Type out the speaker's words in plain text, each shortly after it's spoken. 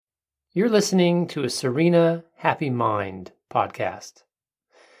You're listening to a Serena Happy Mind podcast.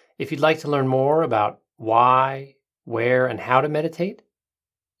 If you'd like to learn more about why, where, and how to meditate,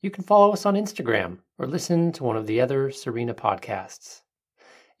 you can follow us on Instagram or listen to one of the other Serena podcasts.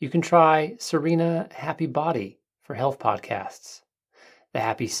 You can try Serena Happy Body for health podcasts, the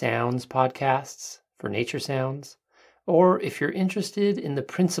Happy Sounds podcasts for nature sounds, or if you're interested in the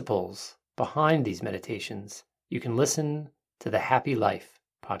principles behind these meditations, you can listen to the Happy Life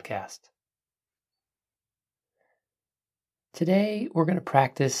podcast. Today, we're going to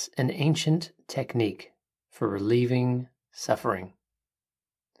practice an ancient technique for relieving suffering.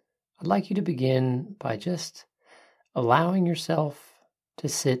 I'd like you to begin by just allowing yourself to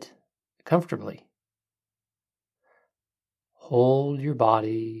sit comfortably. Hold your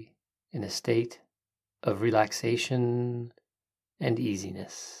body in a state of relaxation and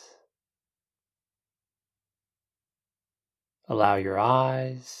easiness. Allow your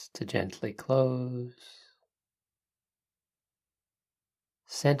eyes to gently close.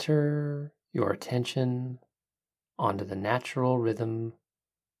 Center your attention onto the natural rhythm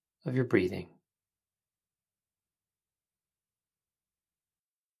of your breathing.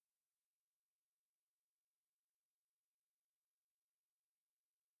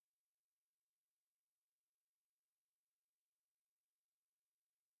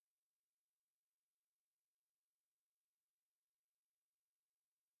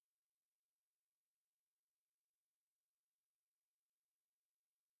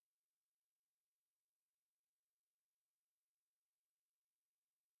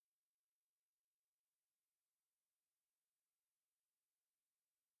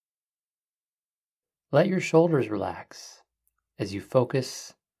 Let your shoulders relax as you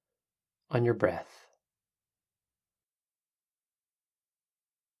focus on your breath.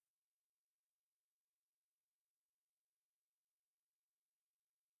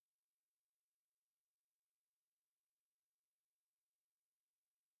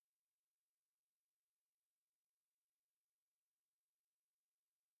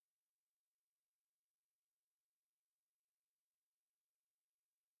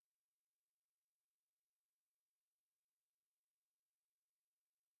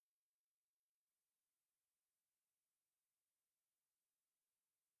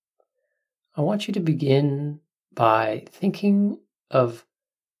 I want you to begin by thinking of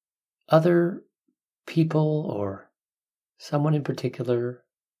other people or someone in particular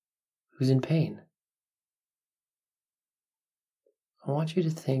who's in pain. I want you to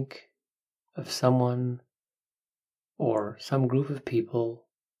think of someone or some group of people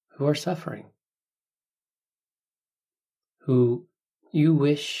who are suffering, who you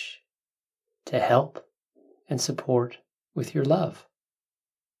wish to help and support with your love.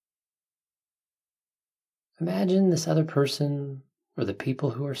 Imagine this other person or the people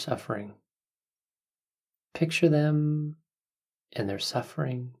who are suffering. Picture them and their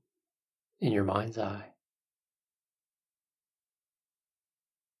suffering in your mind's eye.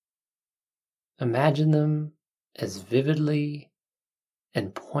 Imagine them as vividly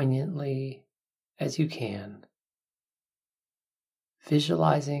and poignantly as you can,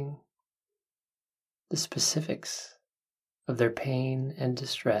 visualizing the specifics of their pain and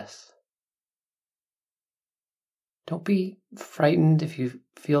distress. Don't be frightened if you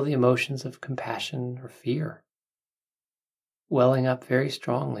feel the emotions of compassion or fear welling up very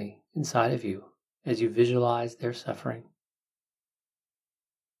strongly inside of you as you visualize their suffering.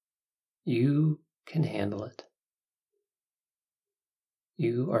 You can handle it.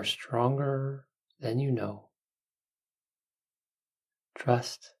 You are stronger than you know.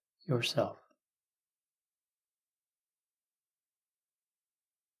 Trust yourself.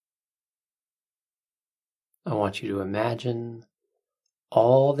 I want you to imagine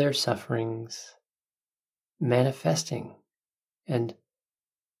all their sufferings manifesting and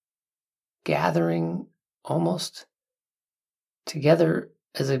gathering almost together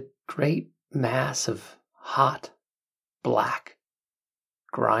as a great mass of hot, black,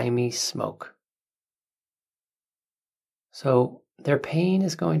 grimy smoke. So their pain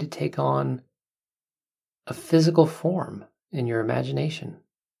is going to take on a physical form in your imagination.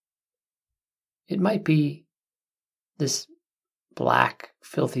 It might be this black,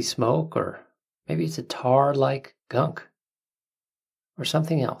 filthy smoke, or maybe it's a tar-like gunk, or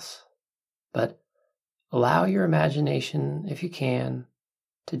something else. But allow your imagination, if you can,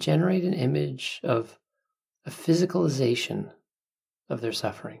 to generate an image of a physicalization of their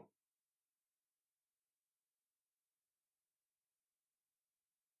suffering.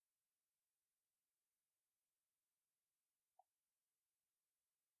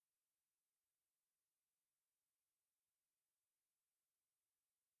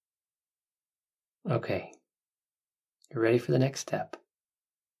 Okay, you're ready for the next step.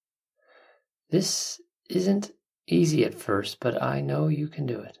 This isn't easy at first, but I know you can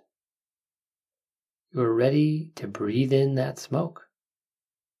do it. You're ready to breathe in that smoke.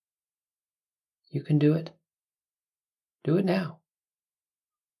 You can do it. Do it now.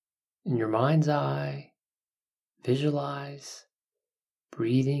 In your mind's eye, visualize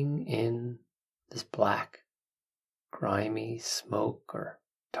breathing in this black, grimy smoke or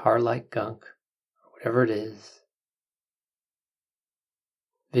tar-like gunk, or whatever it is.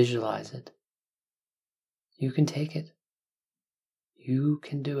 Visualize it. You can take it. You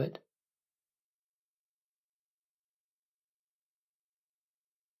can do it.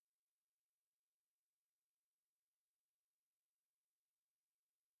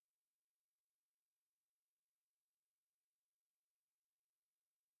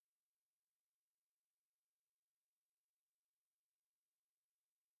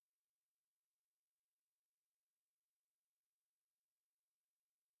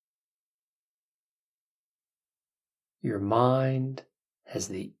 Your mind has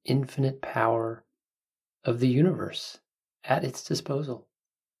the infinite power of the universe at its disposal.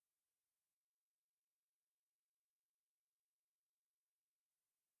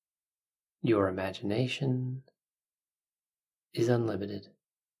 Your imagination is unlimited.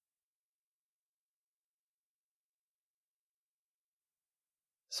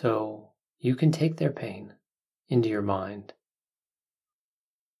 So you can take their pain into your mind.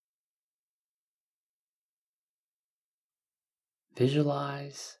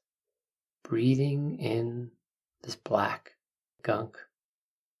 Visualize breathing in this black gunk.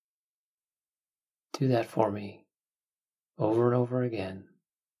 Do that for me over and over again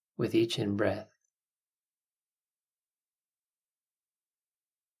with each in-breath.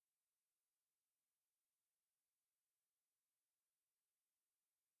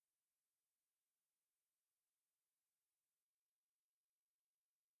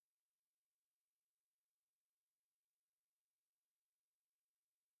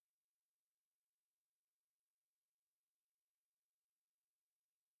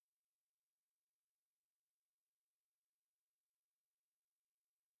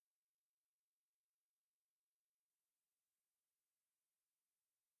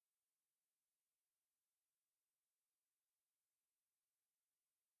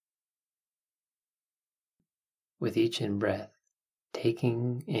 With each in-breath,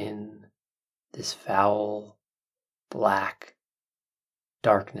 taking in this foul, black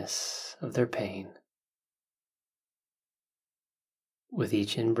darkness of their pain. With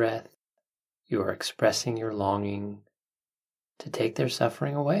each in-breath, you are expressing your longing to take their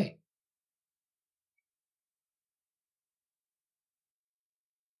suffering away.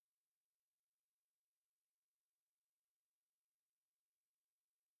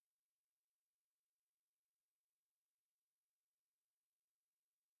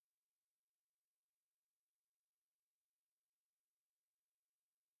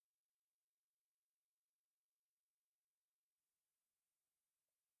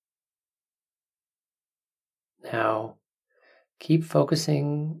 Now, keep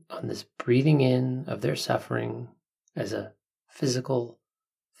focusing on this breathing in of their suffering as a physical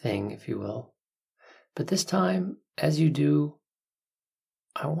thing, if you will. But this time, as you do,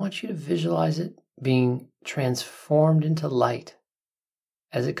 I want you to visualize it being transformed into light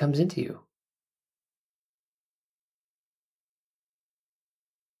as it comes into you.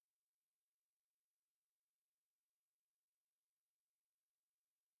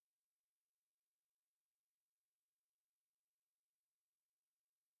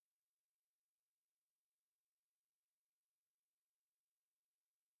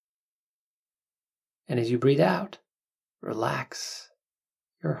 And as you breathe out, relax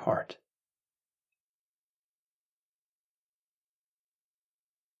your heart.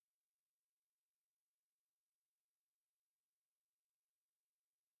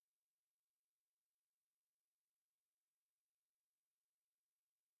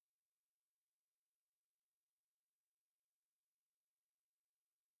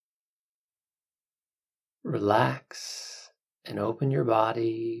 Relax and open your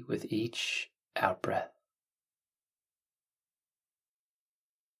body with each out-breath.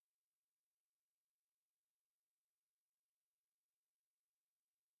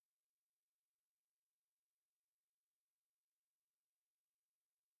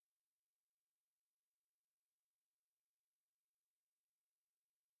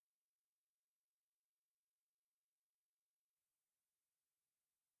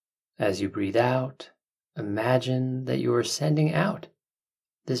 As you breathe out, imagine that you are sending out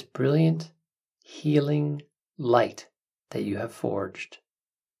this brilliant, healing light that you have forged.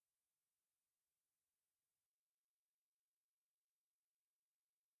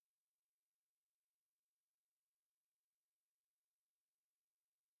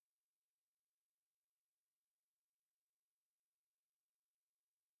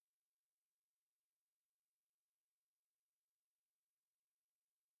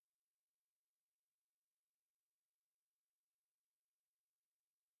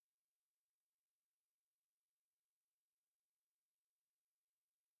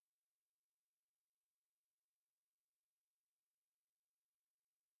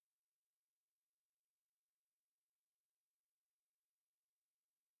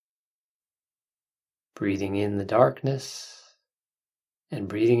 breathing in the darkness and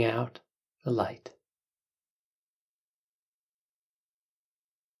breathing out the light.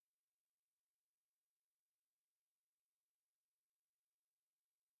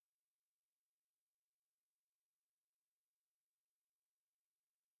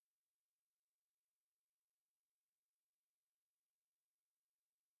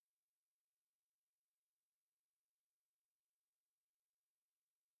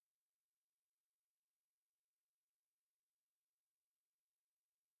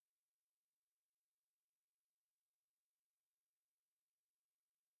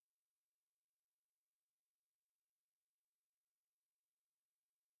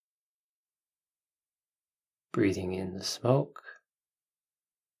 Breathing in the smoke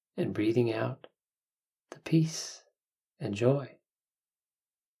and breathing out the peace and joy.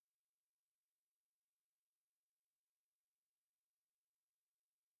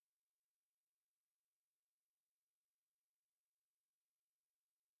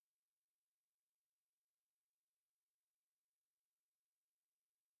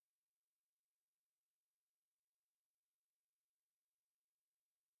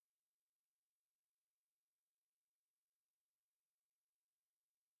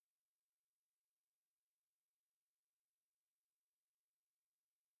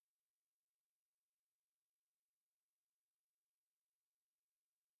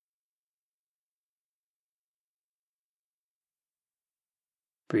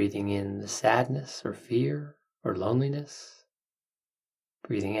 Breathing in the sadness or fear or loneliness.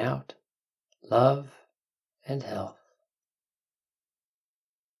 Breathing out love and health.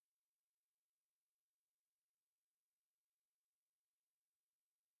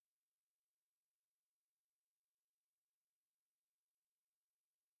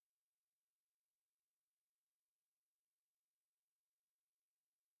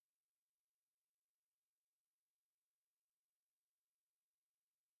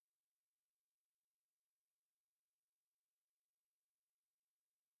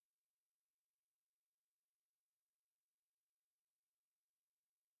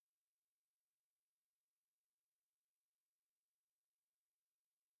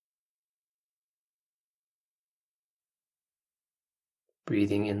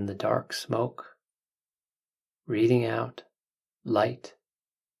 Breathing in the dark smoke, breathing out light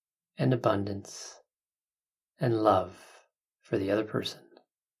and abundance and love for the other person.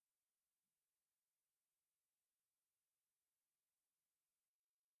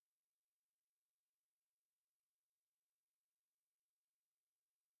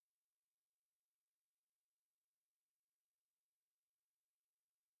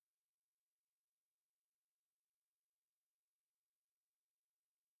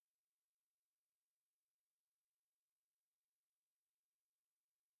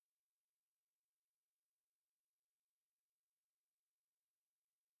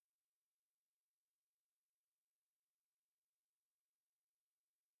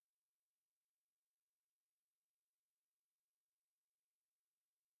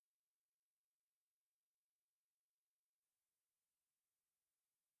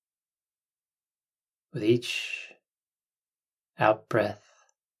 With each out breath,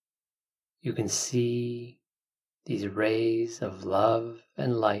 you can see these rays of love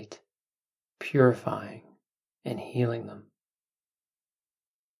and light purifying and healing them.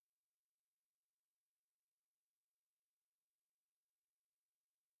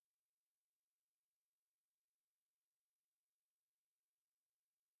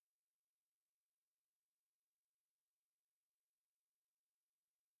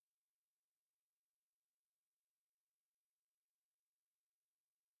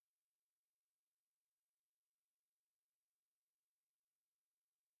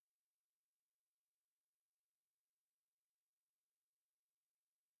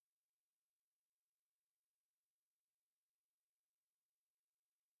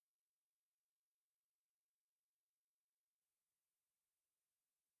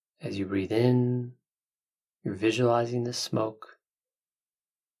 As you breathe in, you're visualizing the smoke,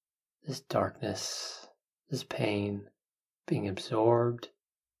 this darkness, this pain being absorbed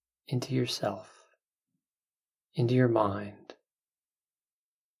into yourself, into your mind.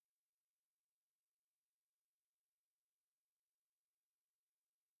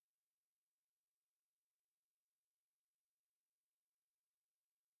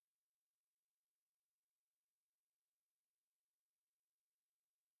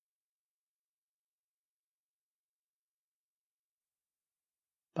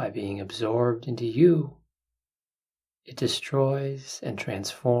 By being absorbed into you, it destroys and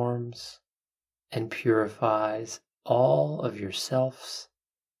transforms and purifies all of yourself's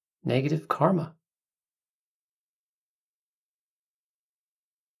negative karma,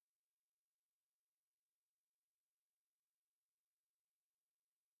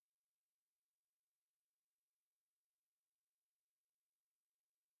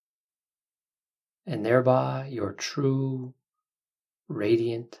 and thereby your true,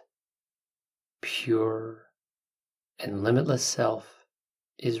 radiant, pure, and limitless self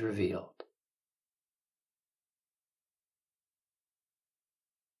is revealed.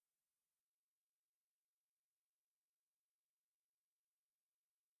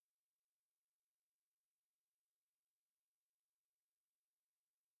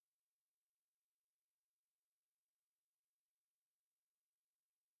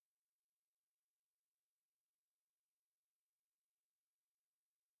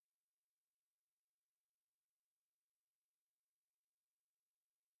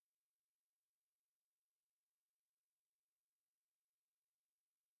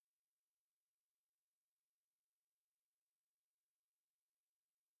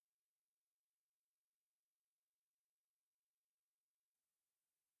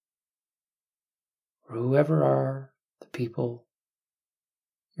 Or whoever are the people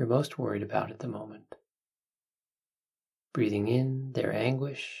you're most worried about at the moment. Breathing in their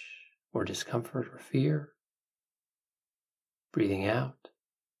anguish or discomfort or fear. Breathing out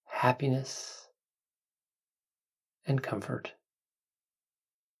happiness and comfort.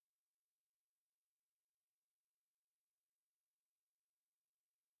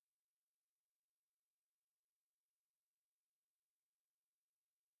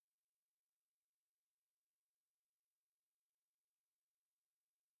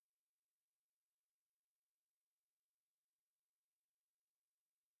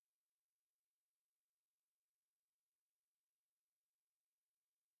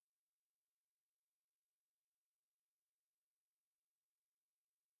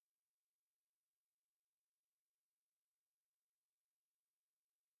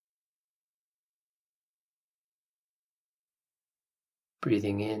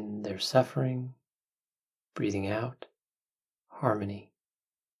 Breathing in their suffering, breathing out harmony.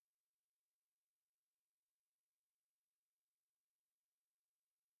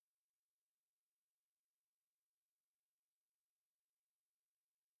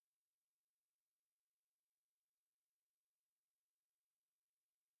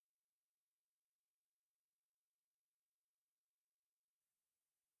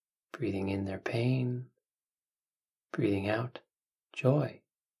 Breathing in their pain, breathing out joy.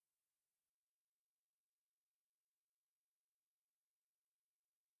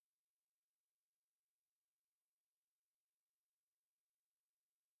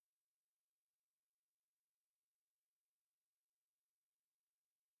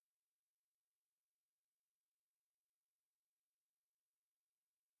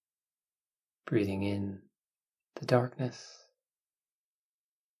 Breathing in the darkness,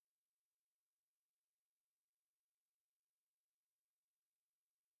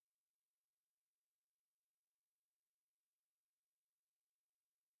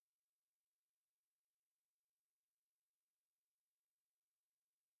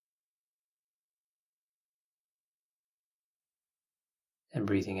 and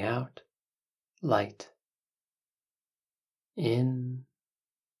breathing out light. In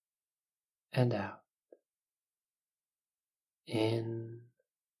and out. In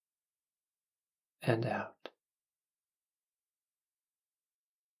and out.